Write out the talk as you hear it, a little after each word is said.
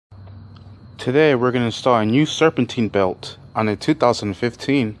Today we're going to install a new Serpentine belt on a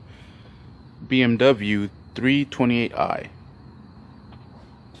 2015 BMW 328i.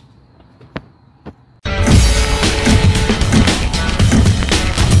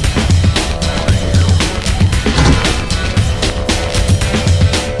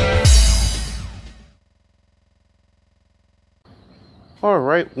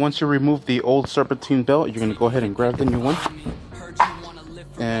 Alright, once you remove the old Serpentine belt, you're going to go ahead and grab the new one.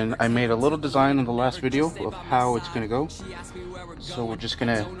 And I made a little design in the last video of how it's going to go. So we're just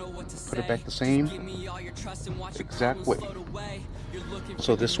going to put it back the same exact way.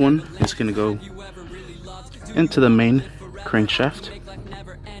 So this one is going to go into the main crankshaft,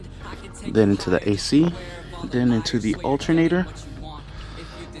 then into the AC, then into the alternator,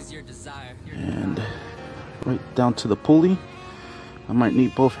 and right down to the pulley. I might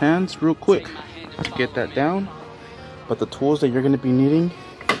need both hands real quick to get that down, but the tools that you're going to be needing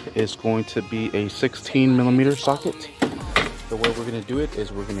is going to be a 16mm socket. The way we're going to do it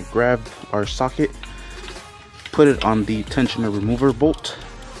is we're going to grab our socket, put it on the tensioner remover bolt,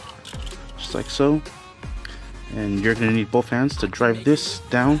 just like so, and you're going to need both hands to drive this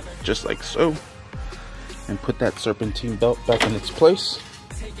down just like so, and put that Serpentine belt back in its place.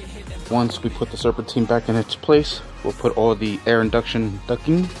 Once we put the Serpentine back in its place, we'll put all the air induction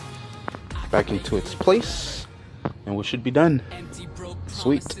ducting back into its place, and we should be done.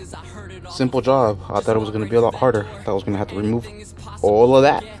 Sweet. Simple job. I thought it was going to be a lot harder. I thought I was going to have to remove all of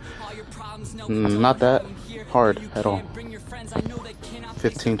that. Not that hard at all.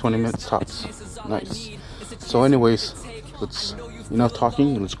 15-20 minutes tops. Nice. So anyways, enough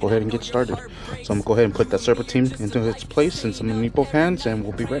talking. Let's go ahead and get started. So I'm going to go ahead and put that Serpentine into its place since I'm going to need both hands, and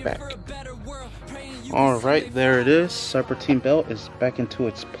we'll be right back. Alright, there it is. Serpentine belt is back into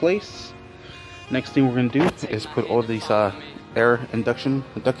its place. Next thing we're going to do is put all these air induction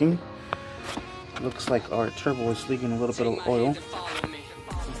ducting. Looks like our turbo is leaking a little bit of oil.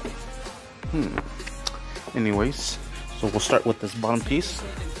 Anyways, so we'll start with this bottom piece.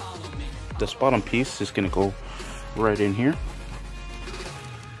 This bottom piece is going to go right in here,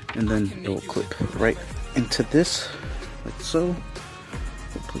 and then it will clip right into this, like so.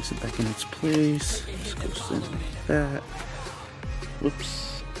 We'll place it back in its place. This goes in like that.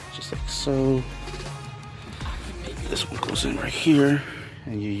 Whoops, just like so. This one goes in right here,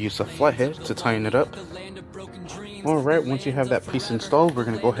 and you use a flathead to tighten it up. Alright, once you have that piece installed, we're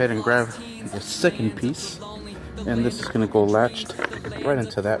going to go ahead and grab the second piece, and this is going to go latched right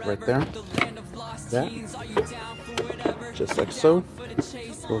into that right there. That, just like so,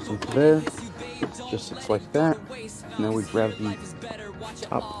 goes into there, just looks like that. Now we grab the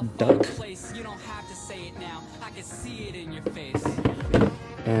top duct,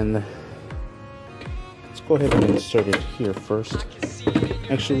 and let's go ahead and insert it here first.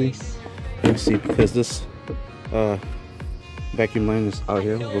 Actually, let me see, because this vacuum line is out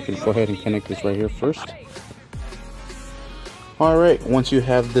here, we can go ahead and connect this right here first. Alright, once you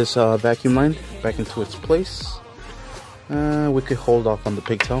have this vacuum line back into its place, we could hold off on the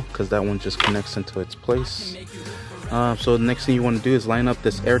pigtail because that one just connects into its place. So the next thing you want to do is line up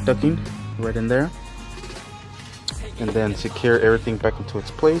this air ducting right in there, and then secure everything back into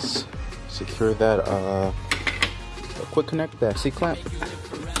its place. Secure that quick connect, that C-clamp.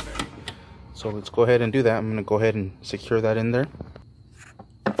 So let's go ahead and do that. I'm going to go ahead and secure that in there.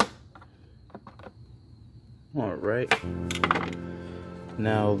 Alright,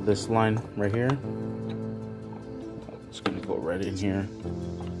 now this line right here, it's going to go right in here,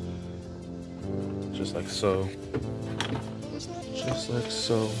 just like so, just like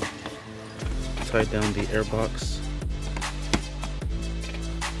so. Tie down the air box.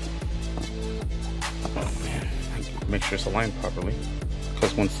 Oh man, make sure it's aligned properly,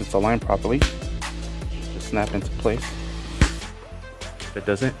 because once it's aligned properly, just snap into place. If it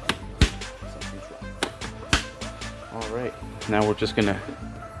doesn't, alright, now we're just gonna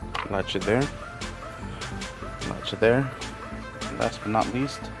latch it there, latch it there. Last but not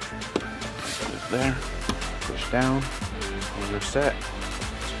least, put it there, push down, and you're set.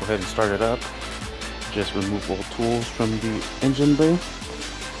 Let's go ahead and start it up. Just remove all tools from the engine bay.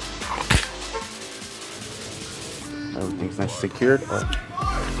 Everything's nice and secured. Oh,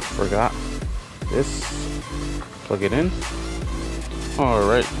 forgot this. Plug it in.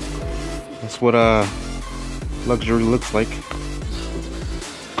 Alright, that's what luxury looks like.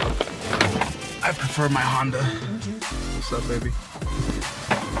 I prefer my Honda. What's up, baby?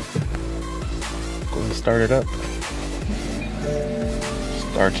 Go and start it up.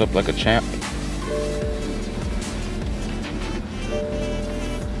 Starts up like a champ.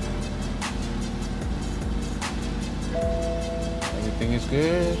 Everything is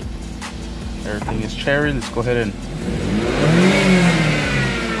good. Everything is cherry. Let's go ahead and...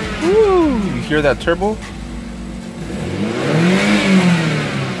 Woo! You hear that turbo?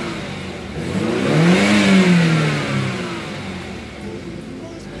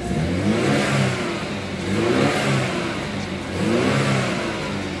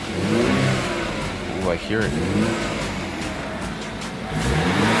 Ooh, I hear it.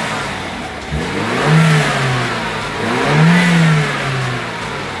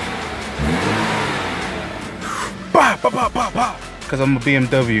 Bah, bah, bah, bah, bah. Because I'm a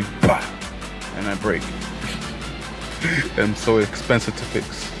BMW. Bah. And I brake. I'm so expensive to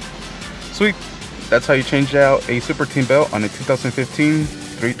fix. Sweet. That's how you change out a Serpentine belt on a 2015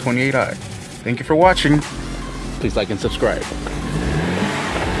 328i. Thank you for watching. Please like and subscribe.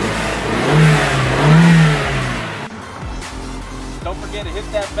 Don't forget to hit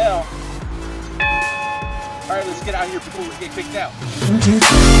that bell. Alright, let's get out of here before we get kicked out.